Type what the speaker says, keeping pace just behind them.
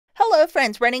Hello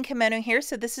friends, running Kimono here.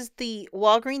 So this is the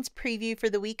Walgreens preview for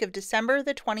the week of December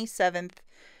the 27th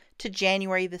to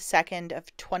January the 2nd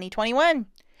of 2021.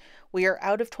 We are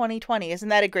out of 2020. Isn't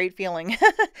that a great feeling?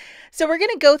 So we're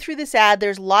going to go through this ad.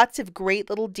 There's lots of great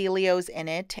little dealios in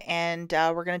it, and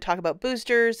we're going to talk about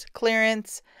boosters,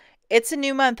 clearance. It's a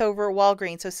new month over at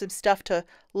Walgreens, so some stuff to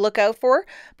look out for.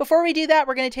 Before we do that,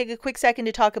 we're going to take a quick second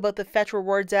to talk about the Fetch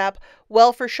Rewards app.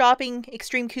 Well, for shopping,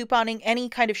 extreme couponing, any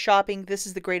kind of shopping, this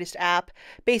is the greatest app.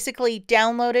 Basically,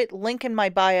 download it, link in my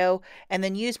bio, and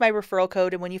then use my referral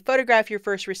code. And when you photograph your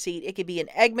first receipt, it could be an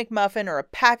Egg McMuffin or a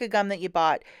pack of gum that you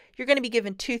bought. You're going to be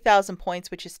given 2,000 points,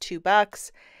 which is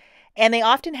 $2. And they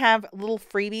often have little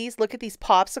freebies. Look at these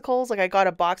popsicles. Like I got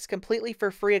a box completely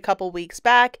for free a couple weeks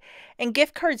back. And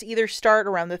gift cards either start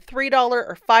around the $3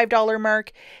 or $5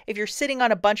 mark. If you're sitting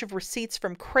on a bunch of receipts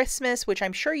from Christmas, which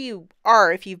I'm sure you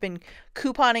are if you've been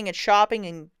couponing and shopping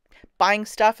and buying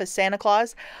stuff as Santa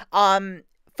Claus,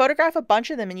 photograph a bunch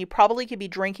of them and you probably could be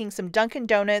drinking some Dunkin'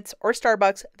 Donuts or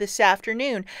Starbucks this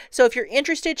afternoon. So if you're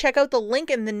interested, check out the link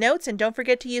in the notes and don't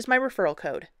forget to use my referral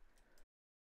code.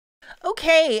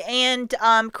 Okay, and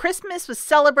Christmas was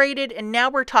celebrated, and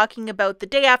now we're talking about the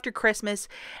day after Christmas,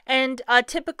 and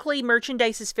typically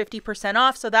merchandise is 50%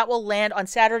 off, so that will land on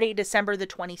Saturday, December the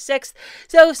 26th.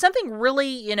 So if something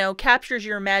really, captures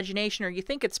your imagination or you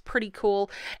think it's pretty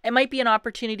cool, it might be an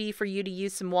opportunity for you to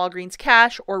use some Walgreens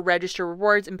cash or register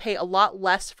rewards and pay a lot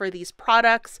less for these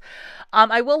products.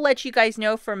 I will let you guys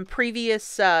know from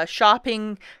previous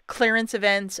shopping clearance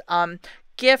events,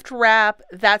 gift wrap,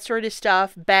 that sort of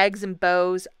stuff, bags and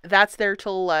bows, that's there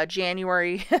till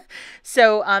January.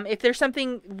 So if there's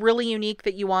something really unique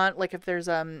that you want, like if there's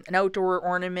an outdoor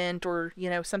ornament or,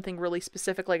 something really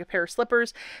specific like a pair of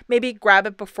slippers, maybe grab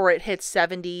it before it hits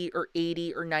 70 or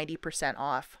 80 or 90%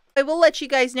 off. I will let you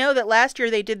guys know that last year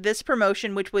they did this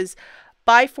promotion, which was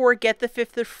buy 4, get the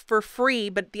 5th for free,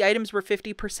 but the items were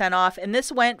 50% off. And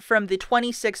this went from the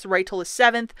 26th right till the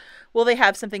 7th. Will they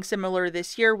have something similar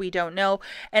this year? We don't know.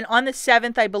 And on the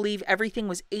 7th, I believe everything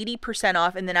was 80%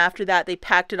 off. And then after that, they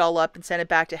packed it all up and sent it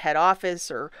back to head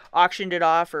office or auctioned it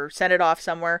off or sent it off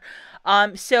somewhere.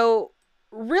 So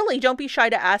really, don't be shy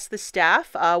to ask the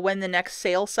staff when the next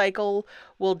sales cycle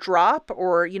will drop,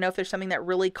 or, if there's something that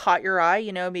really caught your eye,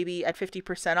 maybe at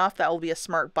 50% off, that will be a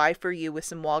smart buy for you with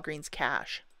some Walgreens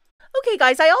cash. Okay,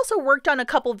 guys, I also worked on a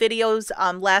couple videos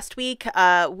last week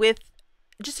with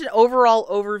just an overall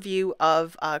overview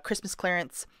of Christmas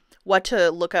clearance, what to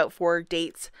look out for,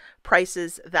 dates,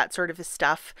 prices, that sort of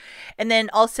stuff. And then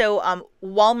also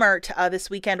Walmart this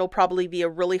weekend will probably be a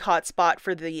really hot spot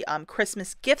for the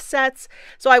Christmas gift sets.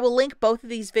 So I will link both of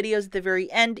these videos at the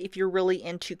very end if you're really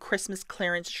into Christmas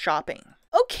clearance shopping.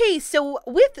 Okay, so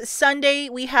with Sunday,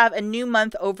 we have a new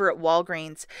month over at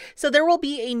Walgreens. So there will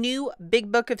be a new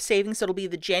big book of savings. It'll be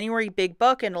the January big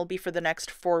book, and it'll be for the next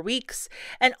 4 weeks.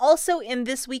 And also in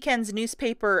this weekend's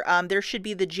newspaper, there should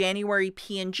be the January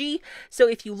P&G. So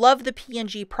if you love the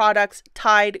P&G products,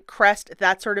 Tide, Crest,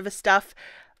 that sort of a stuff,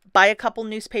 buy a couple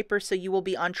newspapers so you will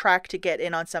be on track to get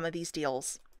in on some of these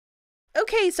deals.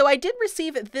 Okay, so I did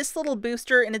receive this little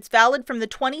booster, and it's valid from the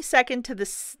 22nd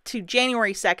to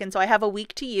January 2nd, so I have a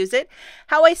week to use it.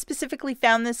 How I specifically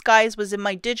found this, guys, was in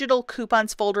my digital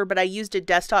coupons folder, but I used a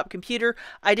desktop computer.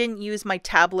 I didn't use my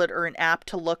tablet or an app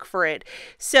to look for it.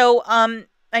 So,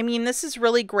 this is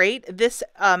really great. This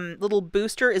little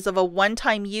booster is of a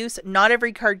one-time use. Not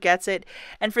every card gets it.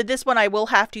 And for this one, I will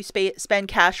have to spend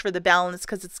cash for the balance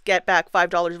because it's get back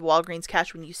 $5 of Walgreens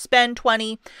cash when you spend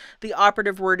 $20. The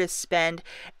operative word is spend.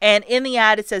 And in the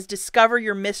ad, it says discover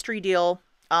your mystery deal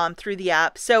through the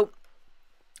app. So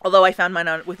although I found mine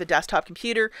with a desktop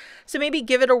computer, so maybe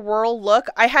give it a whirl. Look,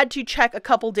 I had to check a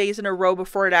couple days in a row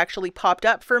before it actually popped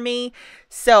up for me.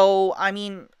 So,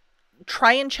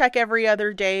 try and check every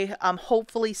other day.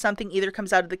 Hopefully something either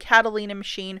comes out of the Catalina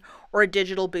machine or a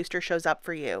digital booster shows up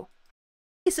for you.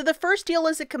 Okay, so the first deal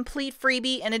is a complete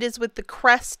freebie, and it is with the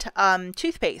Crest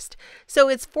toothpaste. So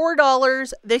it's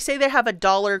 $4. They say they have a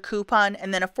 $1 coupon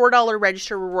and then a $4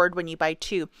 register reward when you buy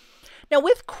 2. Now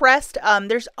with Crest,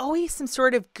 there's always some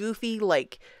sort of goofy,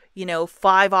 like,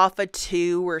 5 off a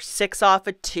 2 or 6 off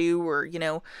a 2 or,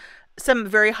 some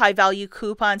very high value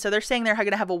coupon. So they're saying they're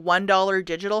going to have a $1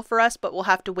 digital for us, but we'll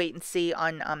have to wait and see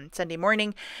on Sunday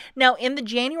morning. Now in the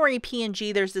January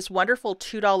P&G, there's this wonderful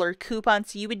 $2 coupon.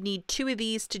 So you would need 2 of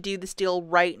these to do this deal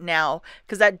right now,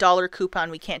 because that $1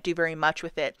 coupon, we can't do very much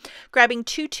with it. Grabbing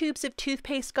 2 tubes of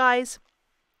toothpaste, guys.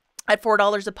 At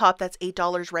 $4 a pop, that's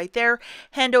 $8 right there.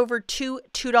 Hand over two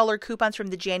 $2 coupons from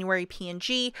the January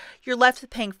P&G. You're left with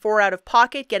paying $4 out of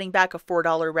pocket, getting back a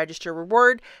 $4 register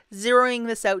reward, zeroing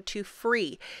this out to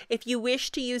free. If you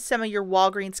wish to use some of your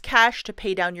Walgreens cash to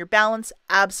pay down your balance,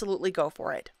 absolutely go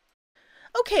for it.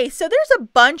 Okay, so there's a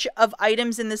bunch of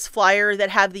items in this flyer that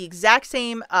have the exact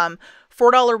same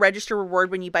 $4 register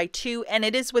reward when you buy two, and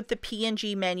it is with the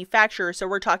P&G manufacturer. So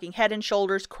we're talking Head and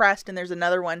Shoulders, Crest, and there's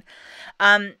another one.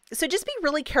 So just be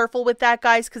really careful with that,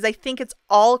 guys, because I think it's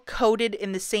all coded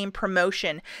in the same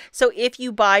promotion. So if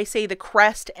you buy, say, the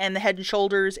Crest and the Head and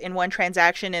Shoulders in one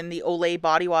transaction and the Olay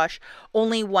body wash,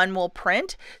 only one will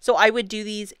print. So I would do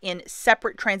these in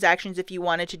separate transactions if you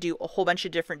wanted to do a whole bunch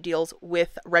of different deals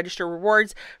with register rewards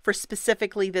for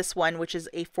specifically this one, which is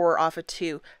a 4 off of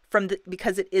 2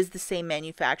 because it is the same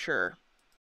manufacturer.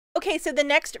 Okay, so the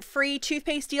next free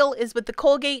toothpaste deal is with the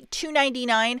Colgate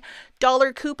 $2.99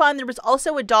 coupon. There was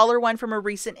also a $1 one from a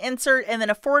recent insert, and then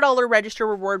a $4 register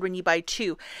reward when you buy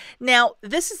two. Now,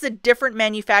 this is a different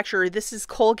manufacturer. This is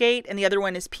Colgate, and the other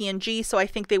one is P&G, so I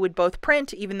think they would both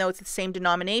print, even though it's the same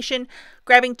denomination.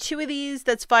 Grabbing two of these,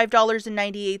 that's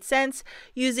 $5.98.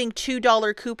 Using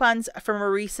 $2 coupons from a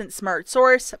recent smart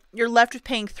source, you're left with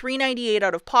paying $3.98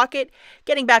 out of pocket,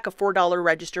 getting back a $4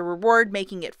 register reward,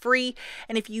 making it free.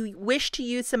 And if you wish to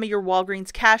use some of your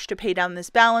Walgreens cash to pay down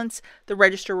this balance, the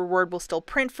register reward will still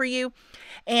print for you.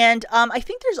 And I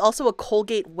think there's also a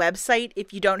Colgate website.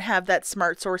 If you don't have that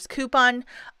smart source coupon,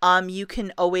 you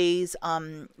can always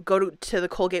go to the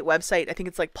Colgate website. I think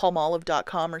it's like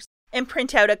palmolive.com or something, and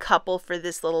print out a couple for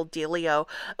this little dealio.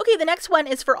 Okay, the next one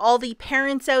is for all the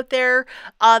parents out there.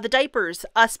 The diapers,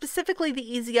 specifically the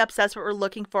Easy Ups, that's what we're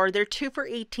looking for. They're 2 for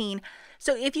 $18.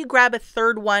 So if you grab a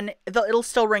third one, it'll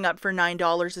still ring up for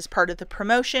 $9 as part of the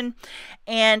promotion,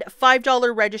 and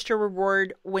 $5 register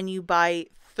reward when you buy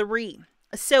 3.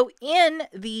 So in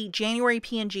the January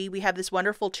P&G, we have this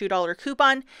wonderful $2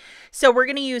 coupon. So we're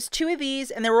going to use 2 of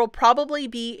these, and there will probably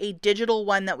be a digital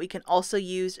one that we can also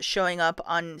use showing up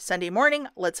on Sunday morning.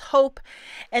 Let's hope.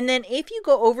 And then if you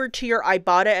go over to your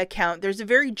IBOTTA account, there's a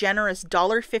very generous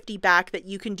 $1.50 back that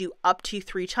you can do up to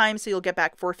 3 times. So you'll get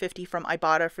back $4.50 from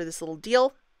IBOTTA for this little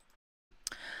deal.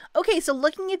 Okay, so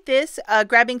looking at this,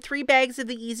 grabbing 3 bags of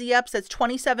the Easy Ups, that's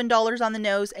 $27 on the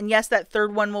nose. And yes, that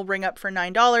third one will ring up for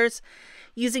 $9.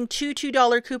 Using two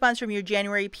 $2 coupons from your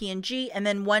January P&G and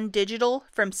then 1 digital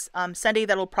from Sunday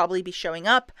that'll probably be showing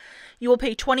up. You will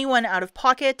pay $21 out of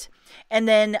pocket and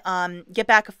then get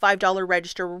back a $5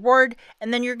 register reward.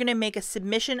 And then you're going to make a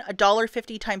submission,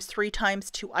 $1.50 times 3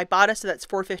 times to IBOTTA, so that's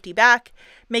 $4.50 back,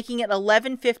 making it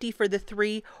 $11.50 for the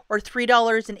 3 or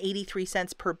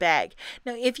 $3.83 per bag.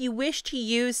 Now, if you wish to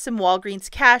use some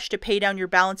Walgreens cash to pay down your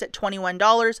balance at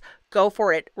 $21, go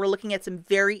for it. We're looking at some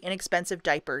very inexpensive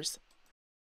diapers.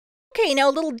 Okay, now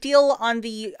a little deal on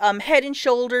the Head and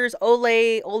Shoulders,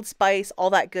 Olay, Old Spice, all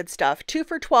that good stuff. 2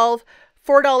 for $12,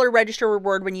 $4 register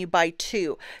reward when you buy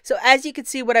 2. So as you can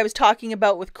see what I was talking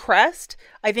about with Crest,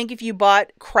 I think if you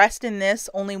bought Crest in this,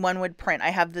 only one would print. I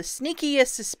have the sneakiest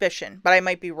suspicion, but I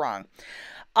might be wrong.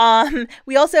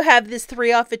 We also have this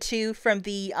 3 off of 2 from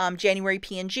the January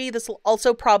P&G. This will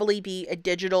also probably be a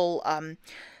digital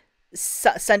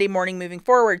Sunday morning moving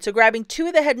forward. So grabbing 2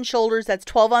 of the Head and Shoulders, that's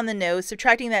 12 on the nose,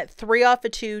 subtracting that 3 off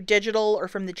of 2 digital or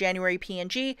from the January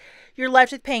P&G, you're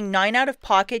left with paying $9 out of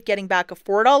pocket, getting back a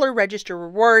 $4 register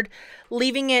reward,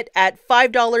 leaving it at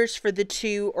 $5 for the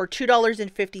 2 or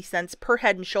 $2.50 per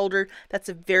Head and Shoulder. That's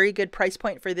a very good price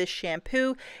point for this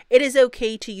shampoo. It is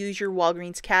okay to use your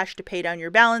Walgreens cash to pay down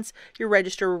your balance. Your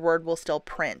register reward will still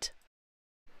print.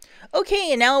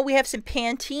 Okay, and now we have some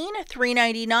Pantene,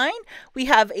 $3.99. We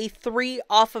have a 3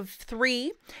 off of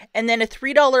 3, and then a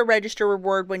 $3 register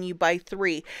reward when you buy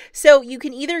 3. So you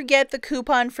can either get the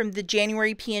coupon from the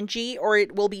January P&G, or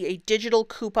it will be a digital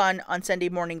coupon on Sunday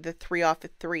morning, the 3 off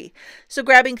of 3. So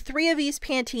grabbing 3 of these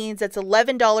Pantenes, that's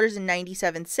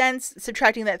 $11.97.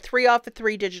 Subtracting that 3 off of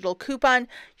 3 digital coupon,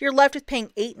 you're left with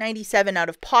paying $8.97 out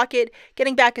of pocket,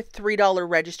 getting back a $3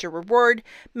 register reward,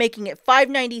 making it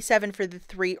 $5.97 for the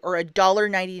 3 or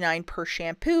 $1.99 per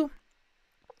shampoo.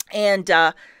 And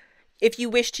if you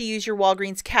wish to use your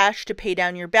Walgreens cash to pay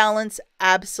down your balance,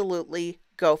 absolutely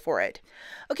go for it.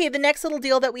 Okay, the next little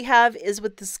deal that we have is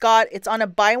with the Scott. It's on a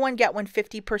buy one, get one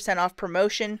 50% off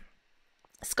promotion.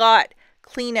 Scott,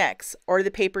 Kleenex, or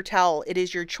the paper towel. It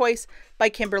is your choice, by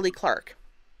Kimberly Clark.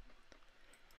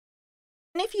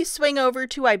 And if you swing over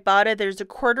to IBOTTA, there's a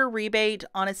quarter rebate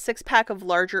on a 6-pack of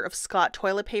larger of Scott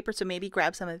toilet paper, so maybe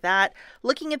grab some of that.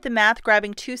 Looking at the math,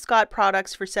 grabbing 2 Scott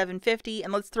products for $7.50,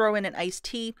 and let's throw in an iced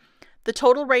tea. The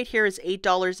total right here is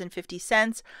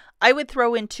 $8.50. I would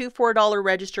throw in two $4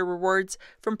 register rewards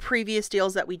from previous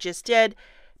deals that we just did.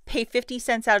 Pay 50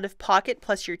 cents out of pocket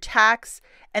plus your tax,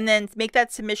 and then make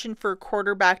that submission for a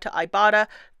quarter back to Ibotta.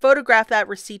 Photograph that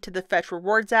receipt to the Fetch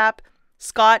Rewards app.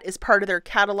 Scott is part of their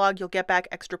catalog. You'll get back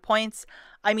extra points.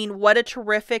 I mean, what a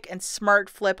terrific and smart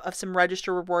flip of some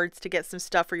register rewards to get some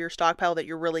stuff for your stockpile that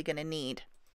you're really going to need.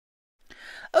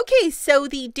 Okay, so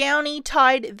the Downy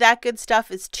Tide That Good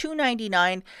Stuff is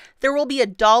 $2.99. There will be a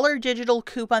 $1 digital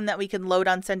coupon that we can load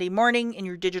on Sunday morning in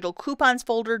your digital coupons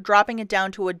folder, dropping it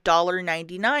down to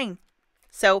 $1.99.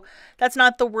 So that's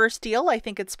not the worst deal. I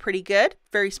think it's pretty good.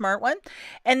 Very smart one.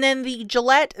 And then the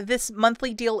Gillette, this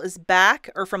monthly deal is back,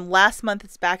 or from last month,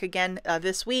 it's back again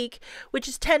this week, which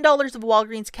is $10 of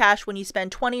Walgreens cash when you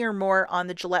spend 20 or more on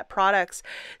the Gillette products.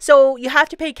 So you have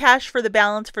to pay cash for the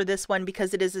balance for this one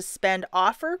because it is a spend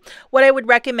offer. What I would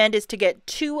recommend is to get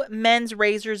 2 men's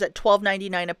razors at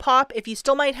 $12.99 a pop. If you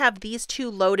still might have these 2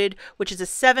 loaded, which is a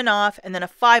 7 off and then a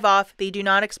 5 off, they do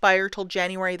not expire till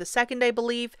January the 2nd, I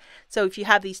believe. So if you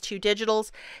have these 2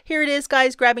 digitals, here it is,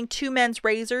 guys, grabbing 2 men's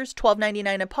razors,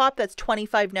 $12.99 a pop. That's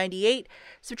 $25.98.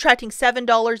 Subtracting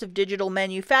 $7 of digital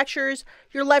manufacturers,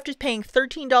 you're left is paying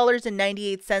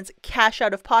 $13.98 cash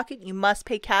out of pocket. You must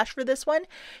pay cash for this one.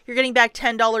 You're getting back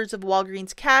 $10 of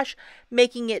Walgreens cash,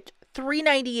 making it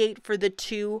 $3.98 for the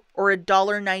 2, or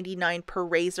 $1.99 per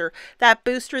razor. That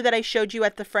booster that I showed you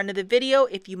at the front of the video,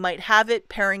 if you might have it,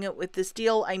 pairing it with this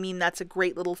deal, I mean, that's a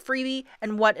great little freebie,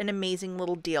 and what an amazing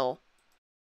little deal.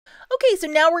 Okay, so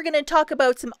now we're going to talk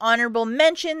about some honorable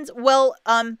mentions. Well,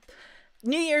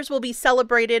 New Year's will be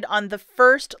celebrated on the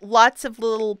 1st. Lots of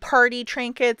little party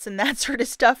trinkets and that sort of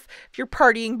stuff. If you're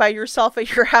partying by yourself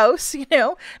at your house, you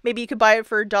know, maybe you could buy it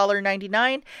for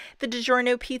 $1.99. The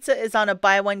DiGiorno pizza is on a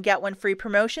buy one, get one free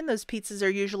promotion. Those pizzas are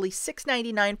usually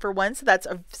 $6.99 for one, so that's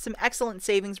some excellent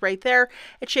savings right there.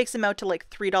 It shakes them out to like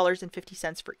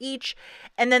 $3.50 for each.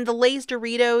 And then the Lay's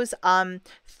Doritos,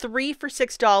 3 for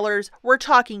 $6. We're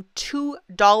talking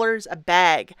 $2 a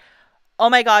bag. Oh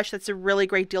my gosh, that's a really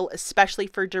great deal, especially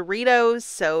for Doritos.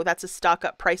 So that's a stock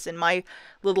up price in my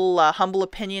little humble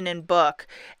opinion and book.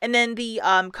 And then the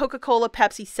Coca-Cola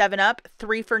Pepsi 7-Up,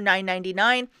 3 for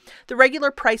 $9.99. The regular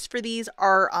price for these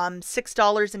are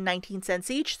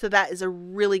 $6.19 each. So that is a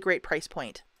really great price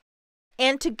point.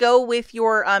 And to go with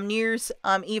your New Year's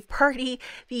Eve party,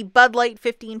 the Bud Light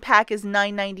 15 pack is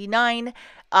 $9.99.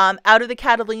 Out of the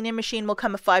Catalina machine will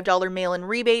come a $5 mail-in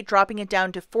rebate, dropping it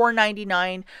down to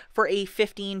 $4.99 for a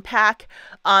 15 pack.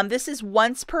 This is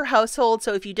once per household,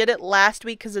 so if you did it last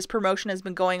week, because this promotion has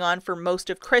been going on for most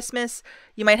of Christmas,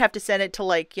 you might have to send it to,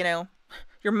 like, you know,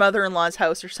 your mother-in-law's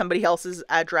house or somebody else's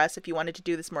address if you wanted to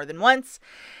do this more than once.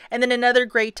 And then another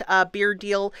great beer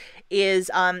deal is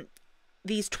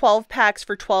these 12 packs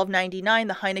for $12.99,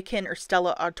 the Heineken or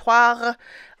Stella Artois.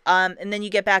 And then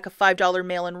you get back a $5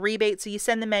 mail-in rebate. So you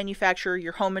send the manufacturer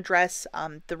your home address,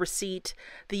 the receipt,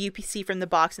 the UPC from the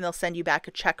box, and they'll send you back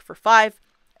a check for $5.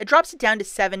 It drops it down to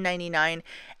 $7.99.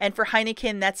 And for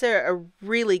Heineken, that's a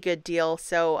really good deal.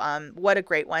 So what a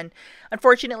great one.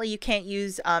 Unfortunately, you can't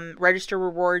use Register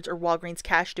Rewards or Walgreens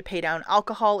cash to pay down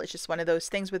alcohol. It's just one of those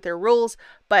things with their rules.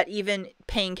 But even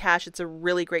paying cash, it's a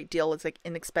really great deal. It's like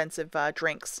inexpensive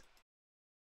drinks.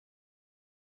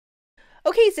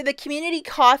 Okay, so the community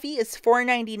coffee is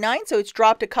 $4.99, so it's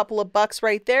dropped a couple of bucks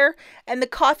right there. And the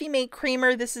Coffee Mate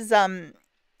Creamer, this is a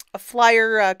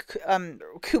flyer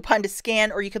coupon to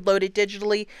scan, or you could load it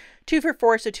digitally. 2 for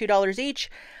 $4, so $2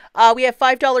 each. We have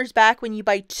 $5 back when you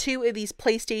buy 2 of these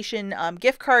PlayStation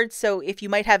gift cards. So if you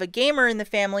might have a gamer in the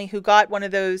family who got one of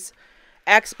those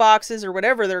Xboxes or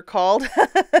whatever they're called,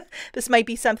 this might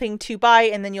be something to buy,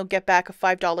 and then you'll get back a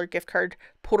 $5 gift card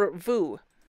pour vous.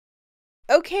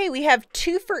 Okay, we have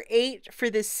 2 for $8 for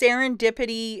this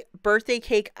Serendipity birthday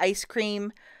cake ice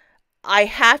cream. I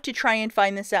have to try and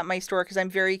find this at my store because I'm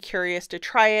very curious to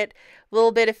try it. A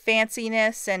little bit of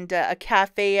fanciness and a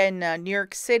cafe in New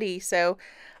York City. So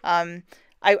I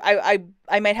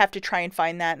might have to try and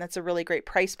find that. And that's a really great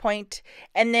price point.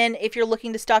 And then if you're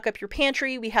looking to stock up your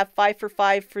pantry, we have 5 for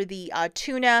 $5 for the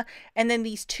tuna. And then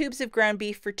these tubes of ground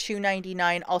beef for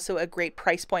 $2.99. Also a great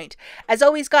price point. As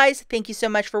always, guys, thank you so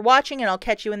much for watching, and I'll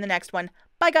catch you in the next one.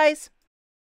 Bye, guys.